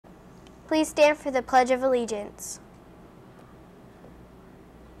Please stand for the Pledge of Allegiance.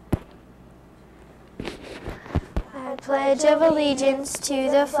 I pledge of allegiance to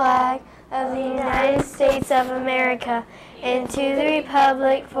the flag of the United States of America and to the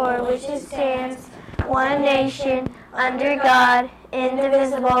republic for which it stands, one nation, under God,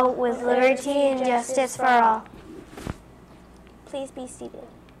 indivisible, with liberty and justice for all. Please be seated.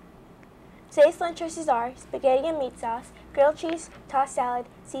 Today's lunch choices are spaghetti and meat sauce, grilled cheese, tossed salad,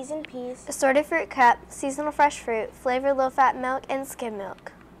 seasoned peas, assorted fruit cup, seasonal fresh fruit, flavored low-fat milk, and skim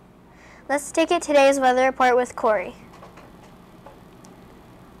milk. Let's take it today's weather report with Corey.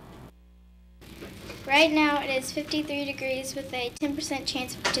 Right now it is 53 degrees with a 10%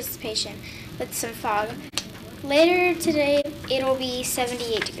 chance of participation with some fog. Later today it'll be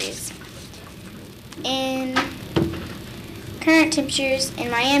 78 degrees. In current temperatures,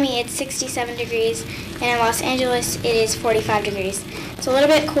 in Miami it's 67 degrees and in Los Angeles it is 45 degrees. It's a little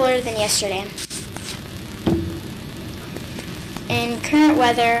bit cooler than yesterday. In current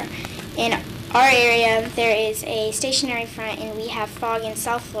weather, in our area there is a stationary front and we have fog in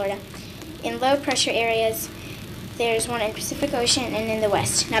South Florida. In low pressure areas, there's one in Pacific Ocean and in the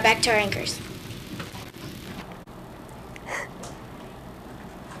west. Now back to our anchors.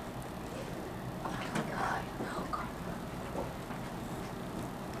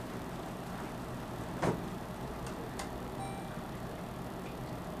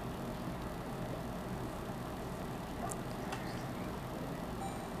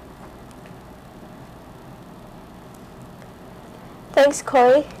 Thanks,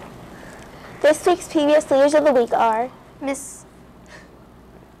 Corey. This week's PBS Leaders of the Week are Miss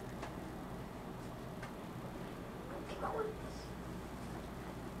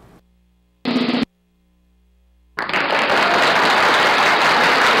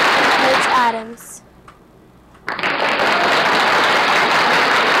Adams.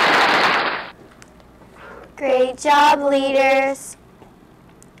 Great job, leaders.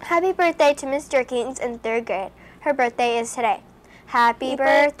 Happy birthday to Miss Jerkins in 3rd grade. Her birthday is today. Happy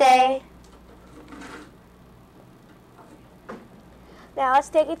birthday. Now let's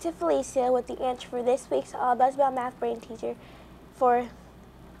take it to Felicia with the answer for this week's All Buzz About Math Brain Teaser for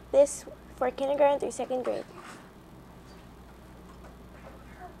kindergarten through 2nd grade.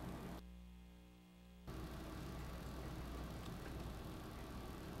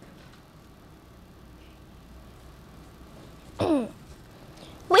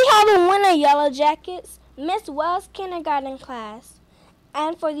 We have a winner, Yellow Jackets, Miss Wells' kindergarten class.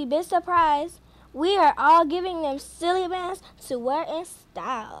 And for the big surprise, we are all giving them silly bands to wear in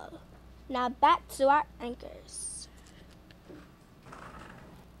style. Now back to our anchors.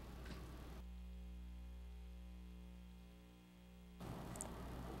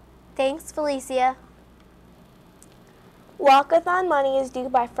 Thanks, Felicia. Walkathon money is due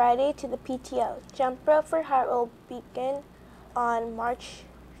by Friday to the PTO. Jump Rope for Heart will begin on March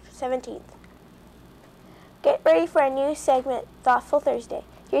 17th. Get ready for a new segment, Thoughtful Thursday.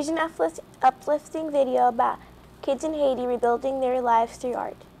 Here's an uplifting video about kids in Haiti rebuilding their lives through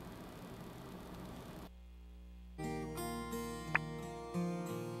art.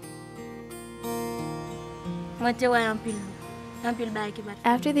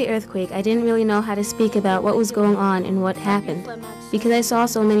 After the earthquake, I didn't really know how to speak about what was going on and what happened, because I saw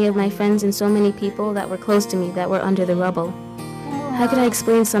so many of my friends and so many people that were close to me that were under the rubble. How could I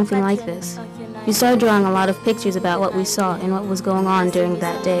explain something like this? We started drawing a lot of pictures about what we saw and what was going on during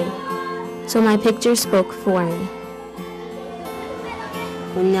that day. So my picture spoke for me.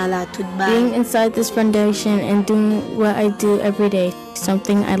 Being inside this foundation and doing what I do every day,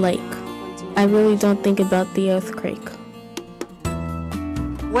 something I like. I really don't think about the earthquake.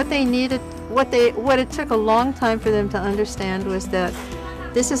 What they needed, what it took a long time for them to understand was that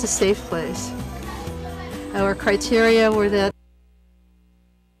this is a safe place. Our criteria were that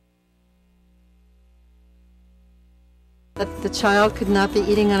the child could not be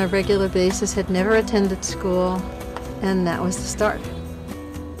eating on a regular basis, had never attended school, and that was the start.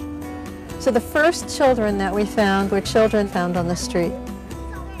 So the first children that we found were children found on the street.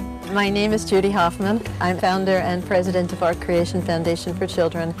 My name is Judy Hoffman. I'm founder and president of Art Creation Foundation for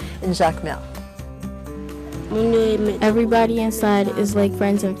Children in Jacmel. Everybody inside is like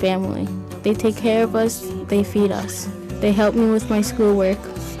friends and family. They take care of us, they feed us. They help me with my schoolwork.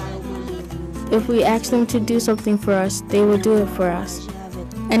 If we ask them to do something for us, they will do it for us.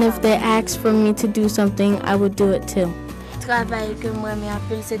 And if they ask for me to do something, I would do it too.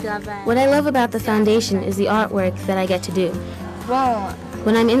 What I love about the foundation is the artwork that I get to do.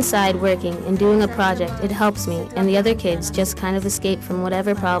 When I'm inside working and doing a project, it helps me and the other kids just kind of escape from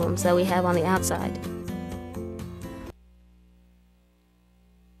whatever problems that we have on the outside.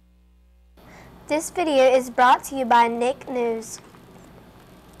 This video is brought to you by Nick News.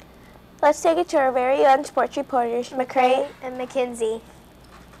 Let's take it to our very own sports reporters, McCray and Mackenzie.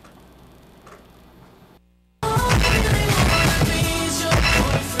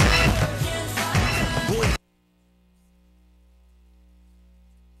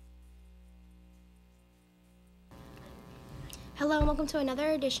 Hello and welcome to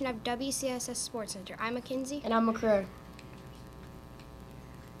another edition of Wcss Sports Center. I'm Mackenzie. And I'm McCray.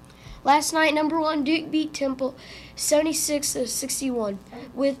 Last night, #1 Duke beat Temple 76-61,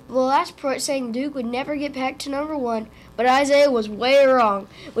 with the last report saying Duke would never get back to #1, but Isaiah was way wrong,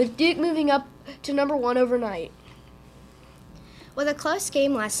 with Duke moving up to #1 overnight. With a close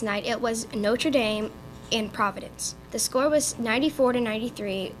game last night, it was Notre Dame and Providence. The score was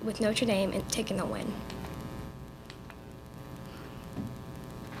 94-93, with Notre Dame taking the win.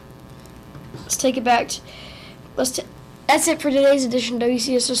 Let's take it back to, that's it for today's edition of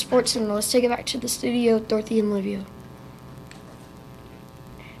WCSS Sports Center. Let's take it back to the studio with Dorothy and Livia.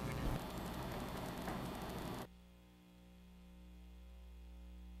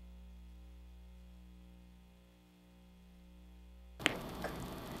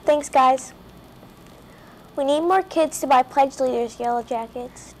 Thanks, guys. We need more kids to buy pledge leaders, Yellow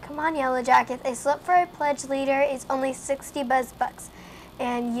Jackets. Come on, Yellow Jackets. A slip for a pledge leader is only 60 bucks,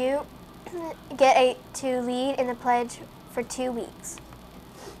 and you get to lead in the pledge for 2 weeks.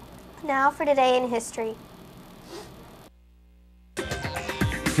 Now for Today in History.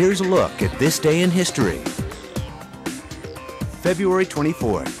 Here's a look at this day in history. February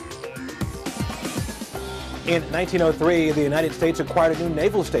 24th. In 1903, the United States acquired a new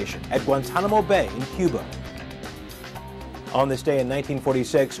naval station at Guantanamo Bay in Cuba. On this day in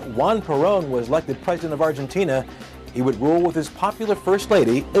 1946, Juan Perón was elected president of Argentina. He would rule with his popular First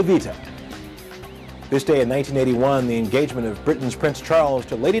Lady, Evita. This day in 1981, the engagement of Britain's Prince Charles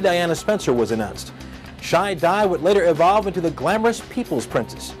to Lady Diana Spencer was announced. Shy Di would later evolve into the glamorous People's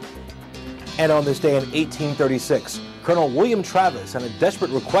Princess. And on this day in 1836, Colonel William Travis had a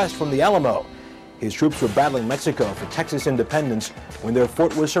desperate request from the Alamo. His troops were battling Mexico for Texas independence when their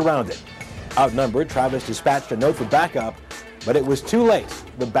fort was surrounded. Outnumbered, Travis dispatched a note for backup, but it was too late.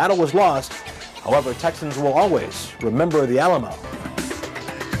 The battle was lost. However, Texans will always remember the Alamo.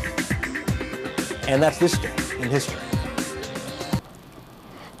 And that's this day in history.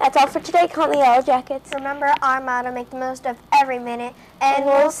 That's all for today, Call Me Yellow Jackets. Remember our motto, make the most of every minute, and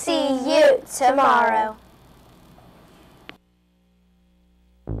we'll see you tomorrow.